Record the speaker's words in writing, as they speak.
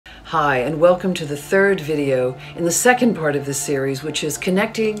Hi, and welcome to the third video in the second part of this series, which is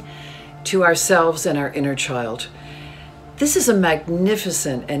connecting to ourselves and our inner child. This is a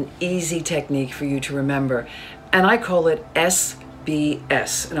magnificent and easy technique for you to remember, and I call it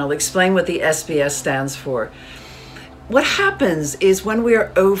SBS, and I'll explain what the SBS stands for. What happens is when we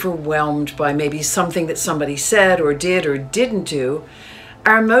are overwhelmed by maybe something that somebody said or did or didn't do,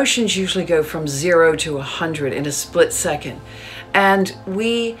 our emotions usually go from 0 to 100 in a split second. And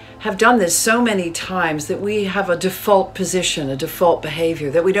we have done this so many times that we have a default position, a default behavior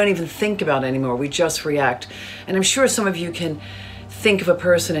that we don't even think about anymore. We just react. And I'm sure some of you can think of a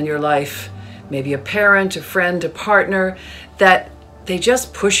person in your life, maybe a parent, a friend, a partner, that they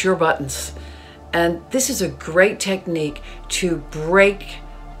just push your buttons. And this is a great technique to break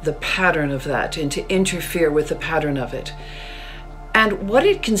the pattern of that and to interfere with the pattern of it. And what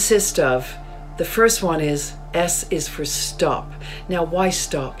it consists of, the first one is S is for stop. Now, why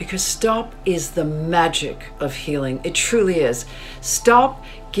stop? Because stop is the magic of healing. It truly is. Stop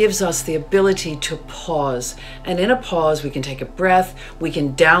gives us the ability to pause. And in a pause, we can take a breath, we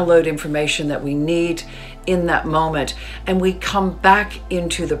can download information that we need in that moment, and we come back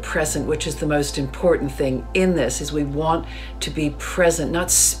into the present, which is the most important thing in this, is we want to be present,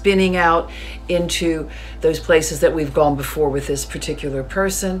 not spinning out into those places that we've gone before with this particular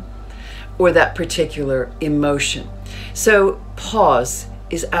person or that particular emotion. So pause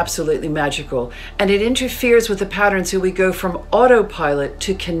is absolutely magical, and it interferes with the pattern, so we go from autopilot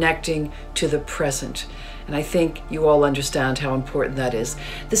to connecting to the present. And I think you all understand how important that is.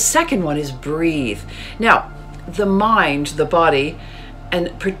 The second one is breathe. Now, the mind, the body,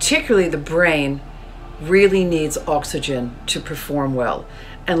 and particularly the brain really needs oxygen to perform well.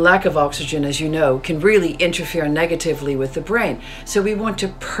 And lack of oxygen, as you know, can really interfere negatively with the brain. So we want to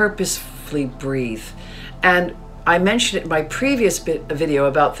purposefully breathe. And I mentioned it in my previous video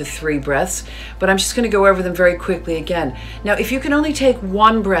about the 3 breaths, but I'm just going to go over them very quickly again. Now, if you can only take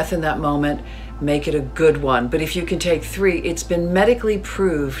 1 breath in that moment, make it a good one. But if you can take 3, it's been medically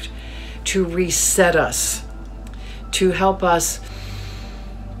proved to reset us, to help us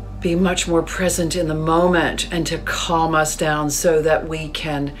be much more present in the moment and to calm us down so that we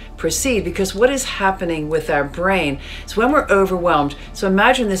can proceed. Because what is happening with our brain is when we're overwhelmed, so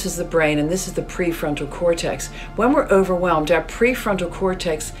imagine this is the brain and this is the prefrontal cortex. When we're overwhelmed, our prefrontal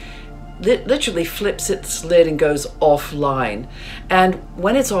cortex literally flips its lid and goes offline. And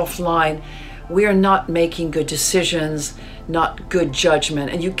when it's offline, we are not making good decisions, not good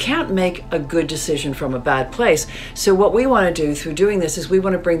judgment, and you can't make a good decision from a bad place. So what we want to do through doing this is we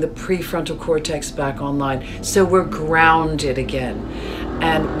want to bring the prefrontal cortex back online so we're grounded again,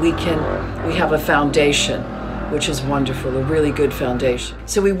 and we have a foundation, which is wonderful, a really good foundation.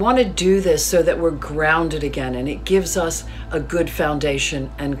 So we want to do this so that we're grounded again, and it gives us a good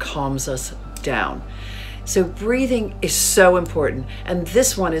foundation and calms us down. So breathing is so important, and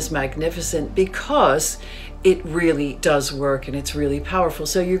this one is magnificent because it really does work and it's really powerful.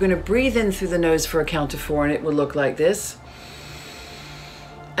 So you're going to breathe in through the nose for a count of 4, and it will look like this,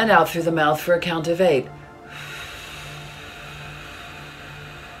 and out through the mouth for a count of 8.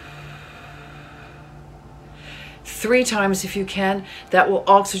 3 times if you can. That will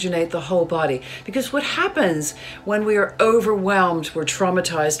oxygenate the whole body. Because what happens when we are overwhelmed, we're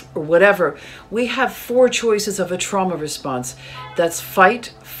traumatized, or whatever, we have 4 choices of a trauma response. That's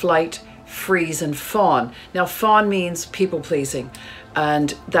fight, flight, freeze, and fawn. Now, fawn means people pleasing,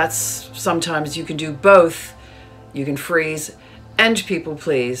 and that's sometimes you can do both. You can freeze and people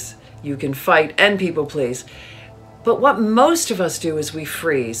please. You can fight and people please. But what most of us do is we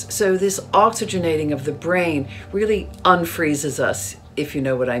freeze. So this oxygenating of the brain really unfreezes us, if you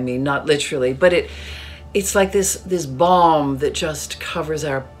know what I mean, not literally, but it's like this balm that just covers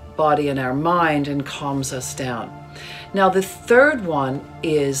our body and our mind and calms us down. Now, the third one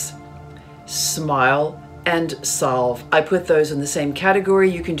is smile and solve. I put those in the same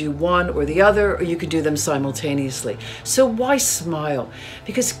category. You can do one or the other, or you can do them simultaneously. So why smile?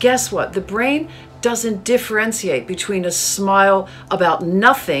 Because guess what? The brain doesn't differentiate between a smile about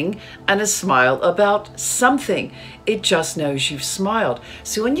nothing and a smile about something. It just knows you've smiled.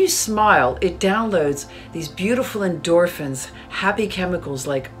 So when you smile, it downloads these beautiful endorphins, happy chemicals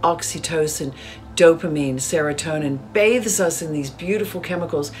like oxytocin, dopamine, serotonin, bathes us in these beautiful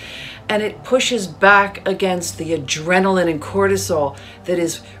chemicals, and it pushes back against the adrenaline and cortisol that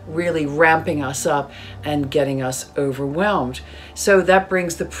is really ramping us up and getting us overwhelmed. So that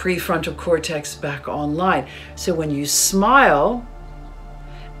brings the prefrontal cortex back online. So when you smile,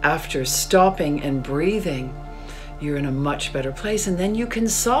 after stopping and breathing, you're in a much better place. And then you can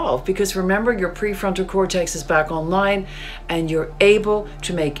solve, because remember, your prefrontal cortex is back online and you're able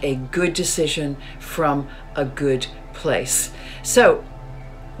to make a good decision from a good place. So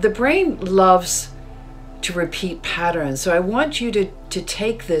the brain loves to repeat patterns. So I want you to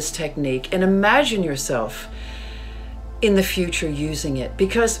take this technique and imagine yourself in the future using it,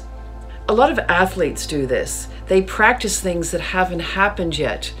 because a lot of athletes do this. They practice things that haven't happened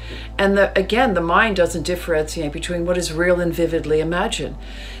yet. And again, the mind doesn't differentiate between what is real and vividly imagined.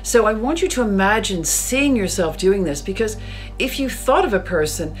 So I want you to imagine seeing yourself doing this, because if you thought of a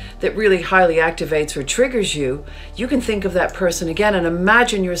person that really highly activates or triggers you, you can think of that person again and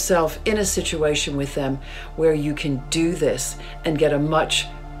imagine yourself in a situation with them where you can do this and get a much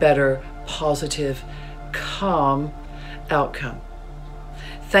better, positive, calm outcome.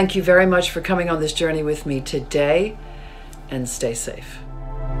 Thank you very much for coming on this journey with me today, and stay safe.